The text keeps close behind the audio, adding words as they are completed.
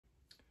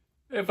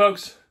Hey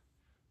folks,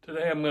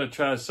 today I'm going to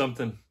try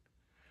something.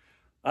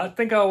 I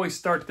think I always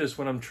start this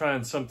when I'm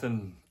trying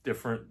something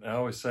different. I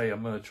always say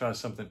I'm going to try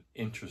something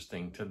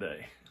interesting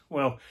today.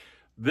 Well,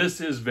 this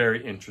is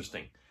very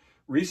interesting.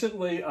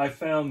 Recently I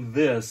found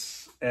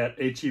this at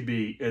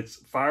H-E-B. It's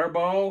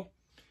Fireball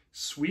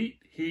Sweet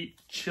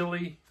Heat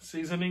Chili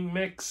Seasoning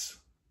Mix.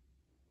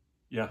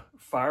 Yeah,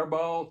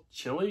 Fireball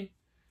Chili.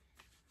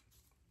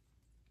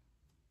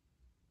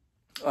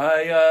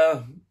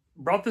 I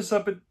brought this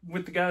up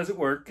with the guys at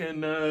work,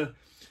 and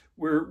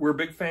we're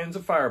big fans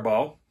of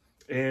Fireball,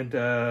 and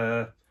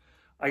I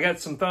got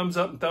some thumbs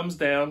up and thumbs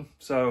down,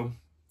 so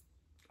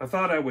I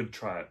thought I would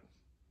try it.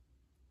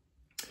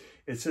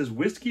 It says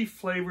whiskey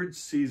flavored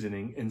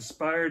seasoning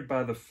inspired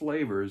by the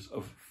flavors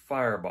of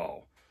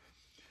Fireball.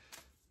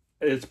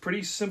 It's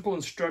pretty simple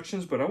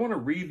instructions, but I want to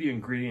read the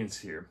ingredients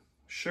here.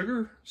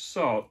 Sugar,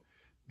 salt,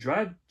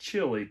 dried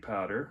chili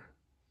powder,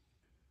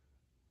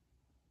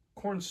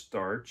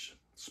 cornstarch,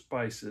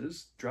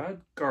 spices, dried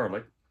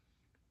garlic,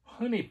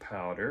 honey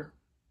powder,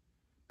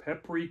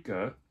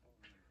 paprika,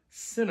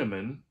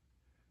 cinnamon,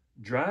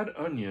 dried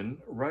onion,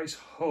 rice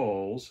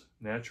hulls,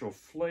 natural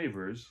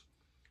flavors,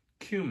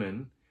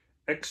 cumin,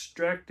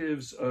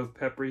 extractives of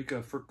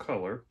paprika for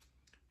color,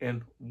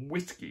 and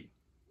whiskey.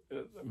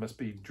 It must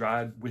be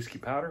dried whiskey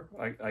powder,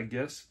 I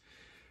guess.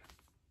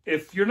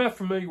 If you're not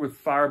familiar with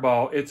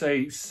Fireball, it's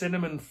a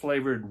cinnamon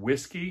flavored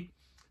whiskey,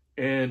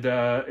 and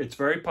it's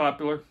very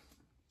popular.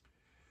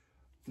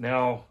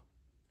 Now,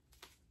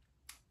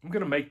 I'm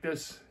going to make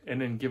this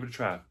and then give it a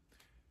try.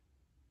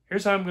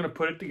 Here's how I'm going to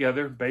put it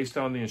together based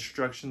on the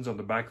instructions on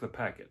the back of the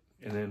packet,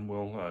 and then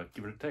we'll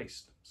give it a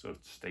taste. So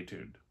stay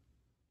tuned.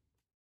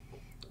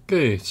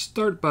 Okay,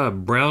 start by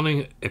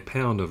browning a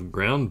pound of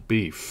ground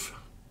beef.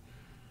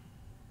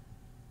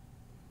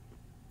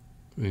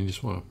 And you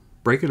just want to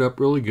break it up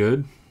really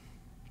good.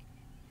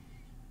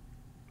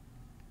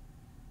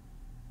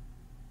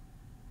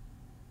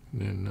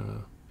 And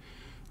then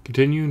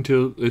continue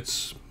until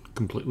it's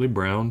completely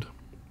browned.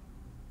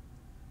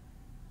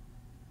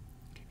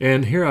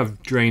 And here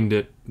I've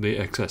drained the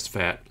excess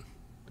fat.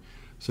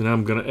 So now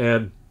I'm going to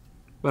add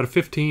about a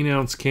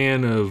 15-ounce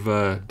can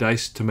of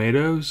diced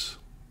tomatoes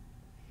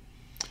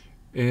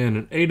and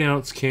an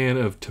 8-ounce can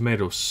of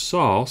tomato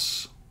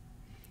sauce.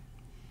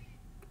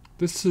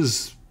 This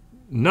is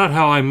not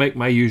how I make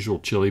my usual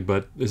chili,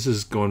 but this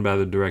is going by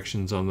the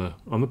directions on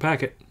the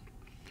packet.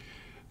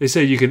 They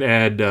say you can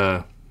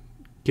add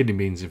kidney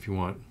beans if you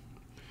want.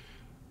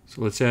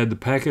 So let's add the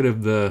packet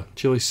of the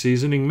chili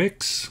seasoning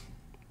mix.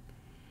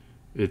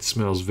 It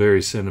smells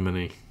very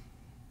cinnamony.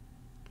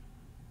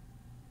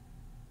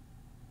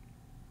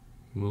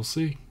 We'll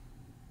see.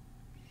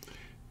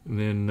 And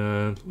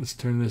then let's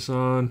turn this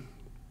on.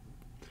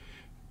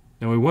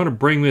 Now we want to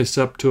bring this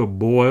up to a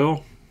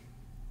boil.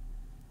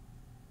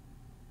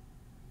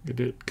 Get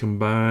it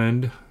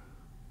combined.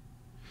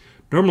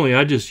 Normally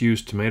I just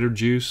use tomato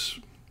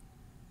juice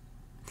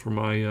for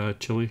my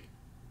chili.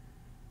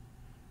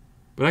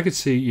 But I could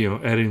see,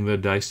 adding the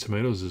diced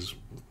tomatoes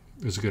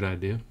is a good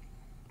idea.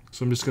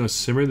 So I'm just going to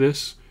simmer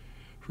this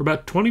for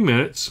about 20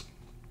 minutes.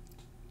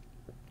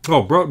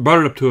 Oh, brought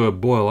it up to a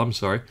boil, I'm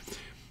sorry.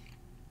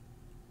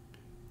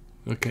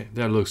 Okay,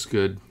 that looks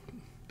good.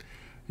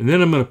 And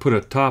then I'm going to put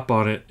a top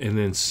on it and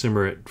then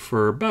simmer it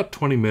for about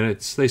 20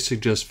 minutes. They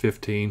suggest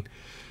 15.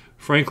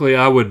 Frankly,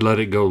 I would let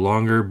it go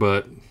longer,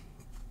 but,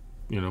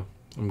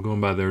 I'm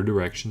going by their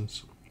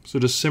directions. So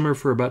just simmer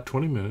for about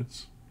 20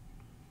 minutes.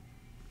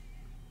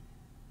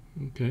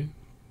 Okay.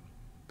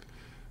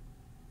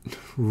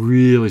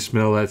 Really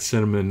smell that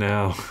cinnamon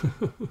now.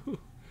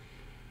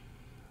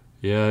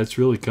 Yeah, it's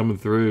really coming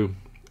through.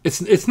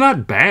 It's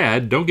not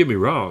bad, don't get me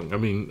wrong. I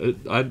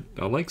mean, I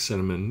like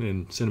cinnamon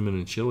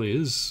and chili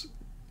is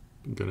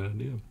a good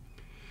idea.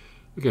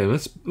 Okay,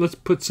 let's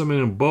put some in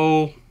a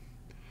bowl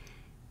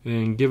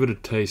and give it a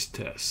taste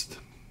test.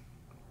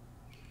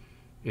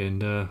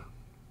 And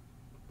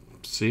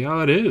see how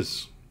it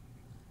is.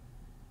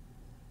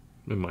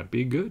 It might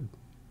be good.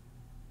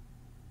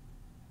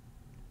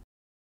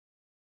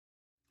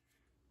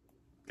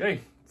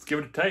 Okay, let's give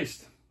it a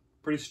taste.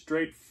 Pretty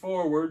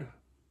straightforward.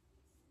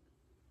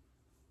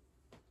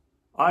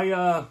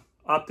 I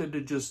opted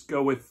to just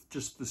go with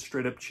just the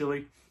straight up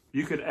chili.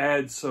 You could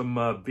add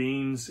some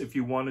beans if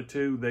you wanted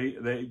to.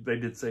 They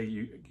did say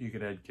you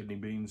could add kidney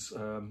beans.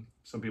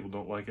 Some people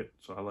don't like it,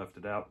 so I left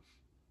it out.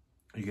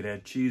 You could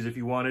add cheese if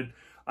you wanted.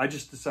 I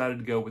just decided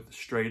to go with the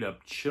straight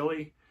up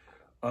chili,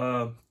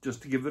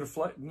 just to give it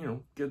a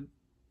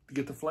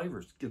get the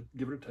flavors, give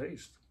it a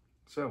taste.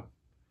 So.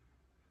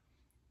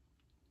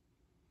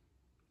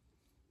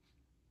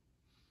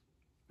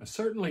 I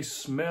certainly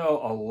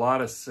smell a lot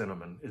of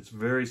cinnamon. It's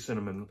very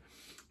cinnamon.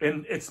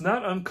 And it's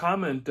not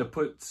uncommon to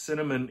put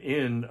cinnamon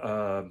in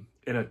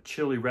a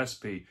chili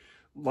recipe.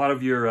 A lot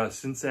of your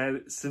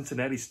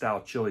Cincinnati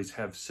style chilies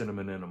have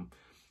cinnamon in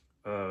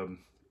them,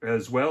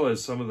 as well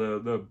as some of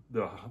the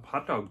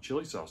hot dog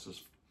chili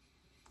sauces.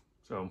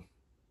 So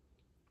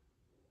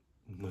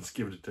let's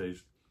give it a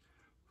taste.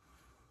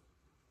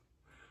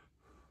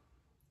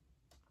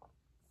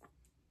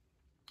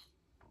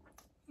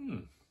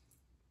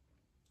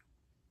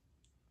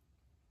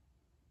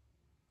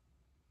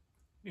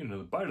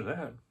 another bite of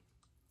that.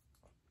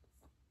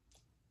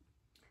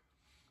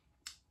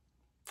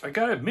 I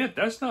gotta admit,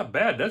 that's not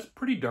bad. That's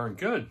pretty darn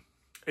good.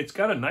 It's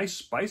got a nice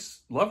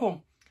spice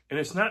level, and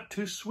it's not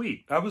too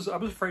sweet. I was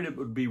afraid it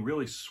would be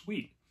really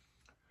sweet,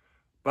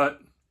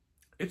 but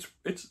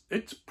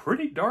it's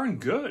pretty darn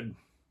good.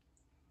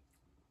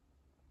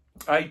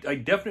 I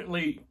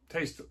definitely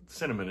taste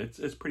cinnamon.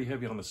 It's pretty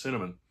heavy on the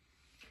cinnamon.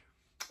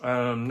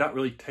 Not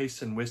really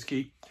tasting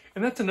whiskey.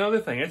 And that's another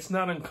thing. It's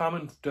not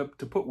uncommon to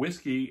put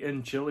whiskey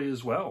in chili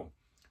as well,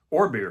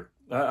 or beer.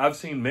 I've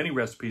seen many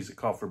recipes that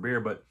call for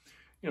beer, but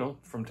you know,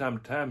 from time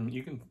to time,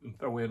 you can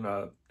throw in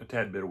a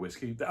tad bit of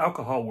whiskey. The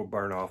alcohol will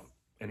burn off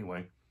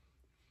anyway.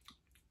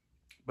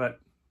 But,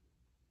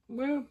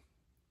 well,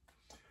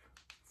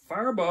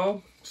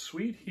 Fireball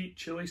Sweet Heat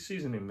Chili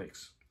Seasoning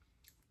Mix.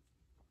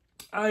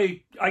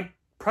 I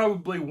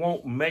probably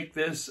won't make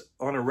this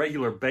on a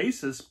regular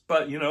basis,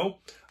 but, you know,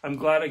 I'm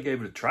glad I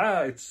gave it a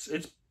try.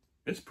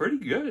 It's pretty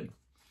good.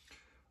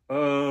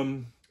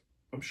 I'm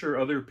sure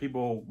other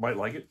people might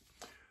like it.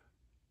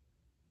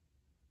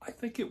 I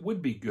think it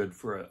would be good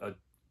for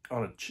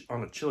on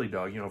a chili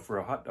dog, you know, for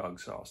a hot dog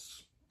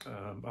sauce.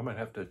 I might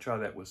have to try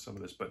that with some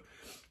of this, but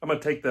I'm gonna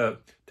take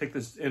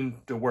this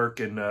into work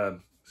and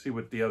see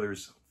what the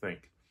others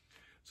think.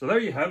 So there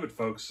you have it,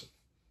 folks.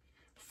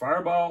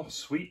 Fireball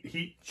Sweet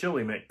Heat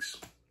Chili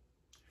Mix.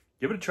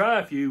 Give it a try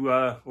if you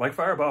like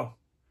Fireball.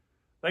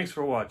 Thanks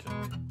for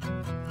watching.